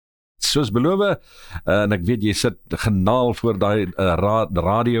soos beloof, en ek weet jy sit genaal voor daai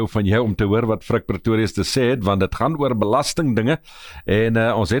radio van jou om te hoor wat Frik Pretorius te sê het, want dit gaan oor belastingdinge, en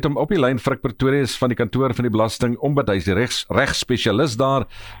ons het hom op die lyn, Frik Pretorius van die kantoor van die belasting Ombud, hy is die regsspesialist daar.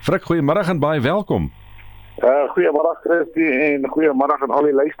 Frik, goeiemiddag en baie welkom. Goeiemiddag Christie en goeiemiddag aan al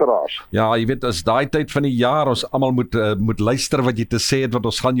die luisteraars. Ja, jy weet, as daai tyd van die jaar ons almal moet luister wat jy te sê het, want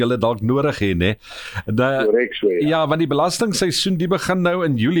ons gaan julle dalk nodig hê, né? Korrek so, ja. Ja, want die belastingsseisoen die begin nou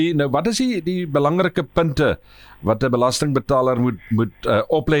in Julie. Nou, wat is die belangrike punte wat 'n belastingbetaler moet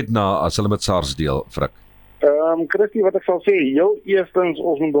oplet na as hulle met SARS deel, Frik? Christie, wat ek sal sê, heel eerstens,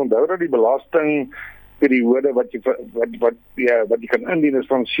 ons moet onthou dat die belastingperiode wat jy kan indien is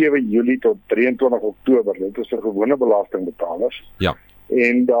van 7 Julie tot 23 Oktober. Dit is vir gewone belastingbetalers. Ja.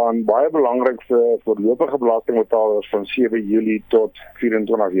 En dan baie belangrik vir voorlopige belastingbetalers van 7 Julie tot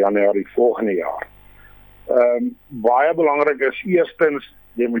 24 Januarie volgende jaar. Baie belangrik is eerstens,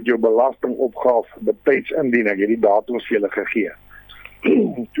 jy moet jou belastingopgave betyds indien. Ek het die datums vir julle gegee.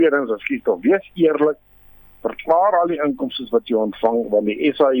 Tweedens, wees eerlik. Verklaar al die inkomste wat jy ontvang, want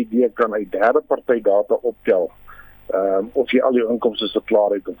die SAID kan uit derde party data optel of jy al jou inkomste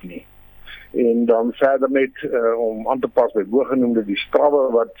verklaar het of nie. En dan verder net om aan te pas by bogenoemde die strawwe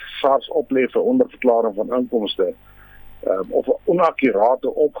wat SARS oplê vir onderverklaring van inkomste of 'n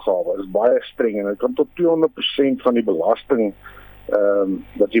onakkurate opgawe is baie streng en dit kan tot 200% van die belasting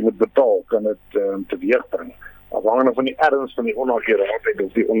wat jy moet betaal kan dit teweegbring. Afhangende van die erns van die onakkuraatheid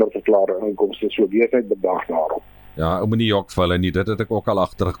of die onderverklaarde inkomste, so wees net bedag daarop. Ja, om nie jok vir hulle nie, dit het ek ook al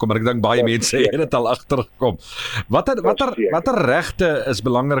agtergekom, maar ek dink baie mense het dit al agtergekom. Watter regte is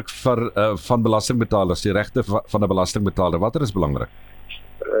belangrik van belastingbetalers, die regte van 'n belastingbetaler, watter is belangrik?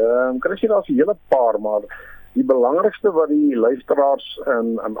 Kan ek sê daar's 'n hele paar, maar die belangrikste wat die luisteraars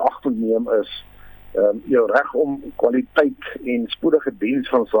in ag moet neem is jou reg om kwaliteit en spoedige diens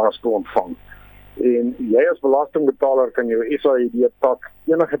van SARS te ontvang. En jy as belastingbetaler kan jou SAID-tak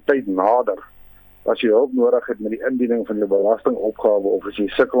enige tyd nader as jy hulp nodig het met die indiening van jou belastingopgawe of as jy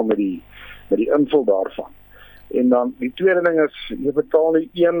sukkel met die invul daarvan. En dan die tweede ding is, jy betaal nie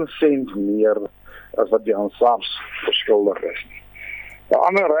 1 sent meer as wat jy aan SARS verskuldig is nie. 'n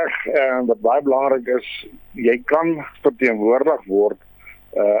ander reg wat baie belangrik is, jy kan verteenwoordig word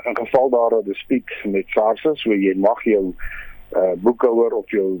in geval daar 'n dispuut met SARS, so jy mag jou boekhouer of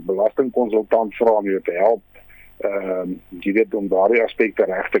jou belastingkonsultant vra om jou te help, jy weet, om daardie aspekte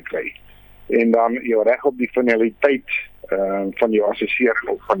reg te kry. En dan jou reg op die finaliteit van jou assessering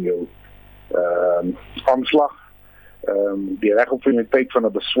of van jou aanslag, die reg op finaliteit van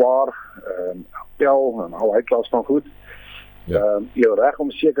 'n beswaar, appel en al die klas van goed. Jou reg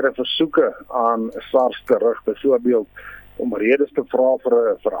om sekere versoeke aan SARS te rig, byvoorbeeld om redes te vra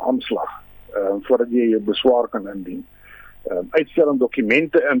vir 'n aanslag, voordat jy jou beswaar kan indien. Uitstel om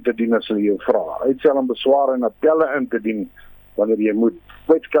dokumente in te dien as hulle jou vra, uitstel om besware en appelle in te dien wanneer jy moet,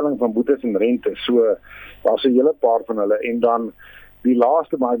 kwytskelling van boetes en rente, so daar's 'n hele paar van hulle. En dan die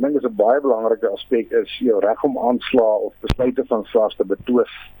laaste, maar ek dink is 'n baie belangrike aspek, is jou reg om aanslae of besluite van SARS te betwis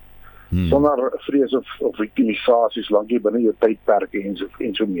sonder vrees of victimisasie, solank jy binne jou tydperke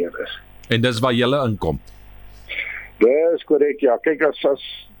en so meer is. En dis waar julle inkom. Dis korrek, ja. Kyk, as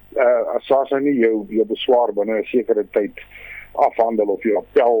SARS nie jou beswaar binne 'n sekere tyd afhandel of jou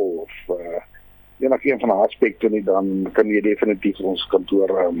appel of enige een van die aspekte nie, dan kan jy definitief ons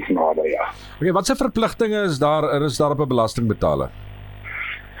kantoor nader, ja. Okay, wat se verpligtinge is daar op 'n belastingbetaler?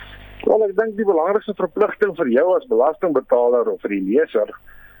 Wel, ek dink die belangrikste verpligting vir jou as belastingbetaler of vir die leser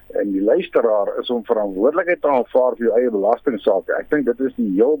en die luisteraar is om verantwoordelikheid te aanvaar vir jou eie belastingsaake. Ek dink dit is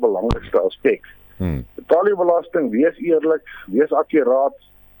die heel belangrikste aspek. Betaal jou belasting, wees eerlik, wees akkuraat,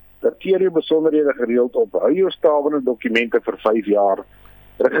 dateer jou besonderhede gereeld op, hou jou stawende dokumente vir 5 jaar,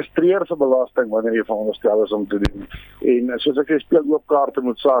 registreer vir belasting wanneer jy veronderstel is om te doen. En soos ek sê, speel oop kaarte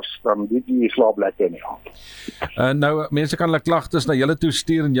met SARS, dan weet jy slaap lekker in die hand. Nou, mense kan hulle klagtes na julle toe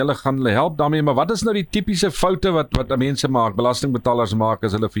stuur en julle gaan hulle help daarmee, maar wat is nou die tipiese foute wat mense maak, belastingbetalers maak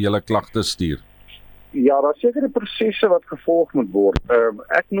as hulle vir julle klagtes stuur? Ja, daar is sekere prosesse wat gevolg moet word.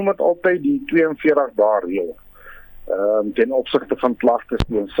 Ek noem dit altyd die 42 dae reël. Ten opsigte van klagtes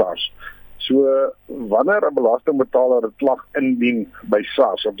teen SARS. So, wanneer 'n belastingbetaler 'n klag indien by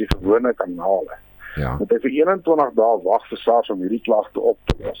SARS op die gewone kanale, moet hy vir 21 dae wag vir SARS om hierdie klagte op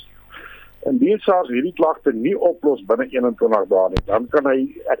te los. Indien SARS hierdie klagte nie oplos binne 21 dae nie, dan kan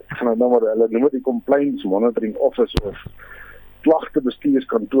hy, ek gaan nou maar hulle noem dit die Complaints Monitoring Office of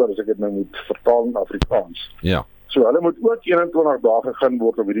klagtebestuurskantoor, as ek dit nou moet vertaal in Afrikaans. Ja. So hulle moet ook 21 dae gegee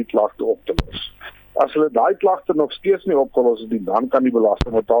word om hierdie klagte op te los. As hulle daai klagte nog steeds nie opgelos het nie, dan kan die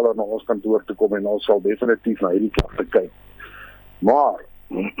belastingbetaler na ons kantoor toe kom en ons sal definitief na hierdie klagte kyk. Maar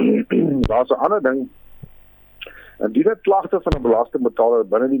daar's 'n ander ding. Indien 'n klagte van 'n belastingbetaler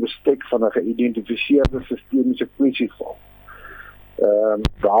binne die bestek van 'n geïdentifiseerde sistemiese kwessie val.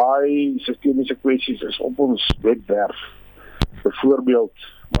 Daai sistemiese kwessies is op ons webwerf. Byvoorbeeld,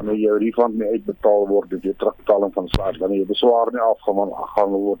 wanneer jou refund nie uitbetaal word, of jou terugbetaling van SARS, wanneer jou beswaar nie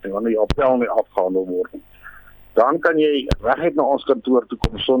afgehandel word nie, wanneer jou appel nie afgehandel word nie, dan kan jy reguit na ons kantoor toe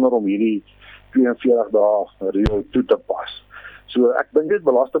kom sonder om hierdie 42 dae reël toe te pas. So ek dink dit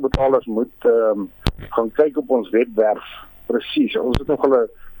belastingbetalers moet gaan kyk op ons webwerf presies. Ons het nog 'n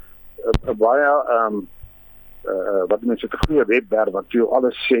baie wat mense 'n goeie webwerf wat jou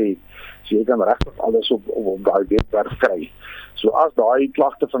alles sê. So jy kan regtig alles op daai webwerf kry. So as daai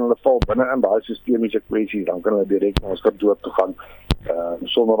klagte van hulle val binne in daai sistemiese kwessie, dan kan hulle direk na ons kantoor toe gaan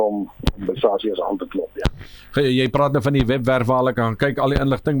sonder om besigheids aan te klop, ja. Jy praat nou van die webwerf waar hulle kan kyk al die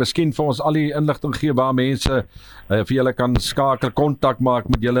inligting, miskien vir ons al die inligting gee waar mense vir julle kan skakel, kontak maak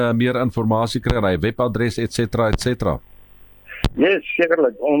met julle meer inligting kry, hy webadres et cetera. Yes,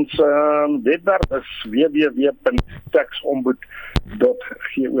 sekerlik. Ons webwerf is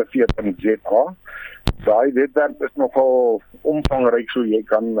www.taxombud.gov.za. Daai webwerf is nogal omvangryk, so jy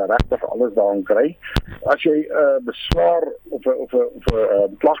kan regtig alles daarin kry. As jy beswaar of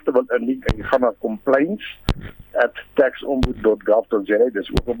 'n klagte wil indien, jy gaan na complaints@taxombud.gov.za,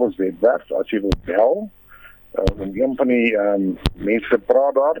 dis ook op ons webwerf. As jy wil bel, en een van die mense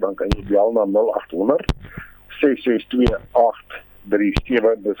praat daar, dan kan jy bel na 0800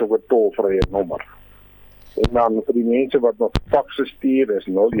 662-837, dis ook 'n tolvrye nommer. En dan vir die mense wat nog fakse stuur, is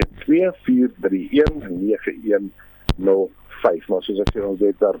 012-431-9105. Maar soos ek sê, ons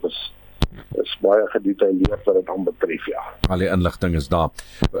webwerf is baie gedetailleerd wat dit aan betref, ja. Al die inligting is daar.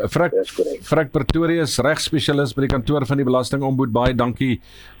 Frik Pretorius, regsspesialis by die kantoor van die Belastingombud, baie dankie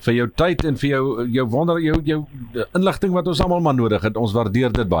vir jou tyd en vir jou inligting wat ons almal maar nodig het. Ons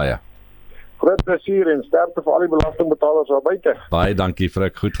waardeer dit baie. Groot plesier en sterkte vir al die belastingbetalers daar buite. Baie dankie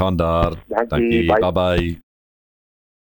Frik, goed gaan daar. Dankie, bye bye.